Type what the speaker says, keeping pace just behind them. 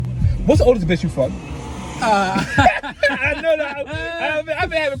What's the oldest bitch you fucked? I know that. I've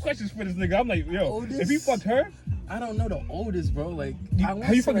been having questions for this nigga. I'm like, yo, oldest? if you fucked her, I don't know the oldest, bro. Like, how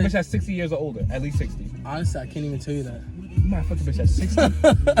you fucking bitch that's 60 years or older? At least 60. Honestly, I can't even tell you that. You might fuck a bitch that's 60.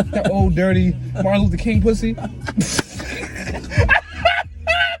 That old dirty Martin Luther King pussy.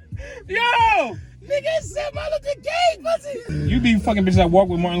 Yo! Nigga said Martin Luther King pussy. You be fucking bitches that walk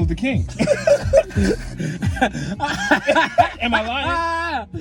with Martin Luther King. Am I lying?